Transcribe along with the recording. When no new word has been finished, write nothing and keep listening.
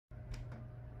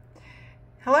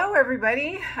Hello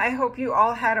everybody. I hope you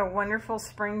all had a wonderful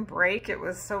spring break. It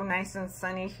was so nice and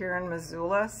sunny here in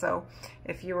Missoula, so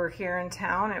if you were here in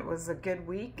town, it was a good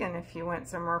week, and if you went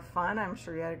somewhere fun, I'm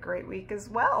sure you had a great week as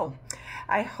well.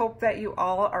 I hope that you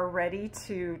all are ready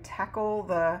to tackle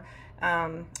the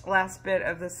last bit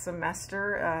of the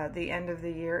semester. The end of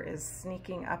the year is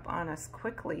sneaking up on us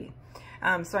quickly.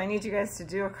 So I need you guys to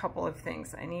do a couple of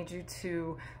things. I need you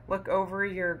to look over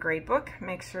your grade book,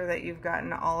 make sure that you've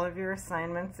gotten all of your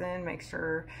assignments in, make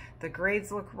sure the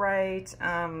grades look right.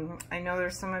 I know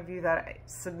there's some of you that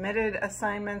submitted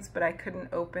assignments, but I couldn't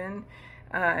open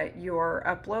your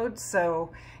upload.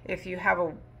 So if you have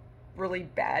a really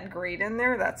bad grade in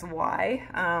there, that's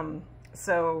why.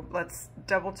 So let's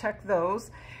double check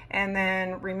those. And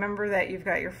then remember that you've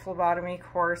got your phlebotomy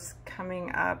course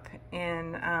coming up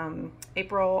in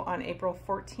April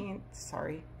 13th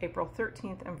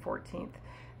and 14th.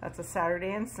 That's a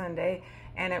Saturday and Sunday,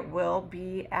 and it will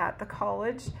be at the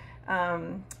college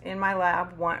in my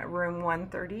lab, room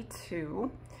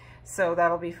 132. So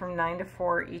that'll be from 9 to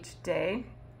 4 each day.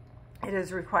 It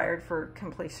is required for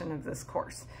completion of this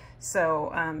course.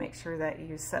 So make sure that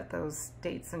you set those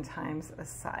dates and times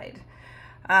aside.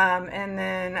 And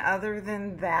then other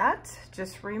than that,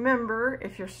 just remember,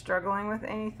 if you're struggling with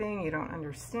anything, you don't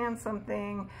understand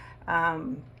something,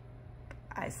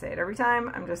 I say it every time,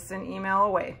 I'm just an email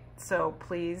away. So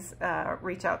please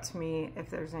reach out to me if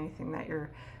there's anything that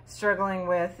you're struggling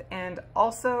with. And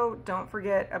also don't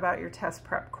forget about your test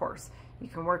prep course. You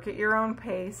can work at your own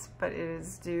pace, but it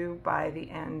is due by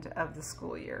the end of the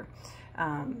school year,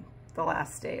 the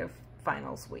last day of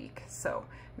finals week. So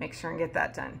make sure and get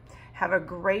that done. Have a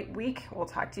great week. We'll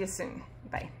talk to you soon.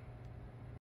 Bye.